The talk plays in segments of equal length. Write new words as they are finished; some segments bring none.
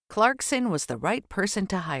Clarkson was the right person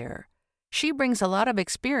to hire. She brings a lot of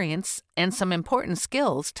experience and some important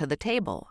skills to the table.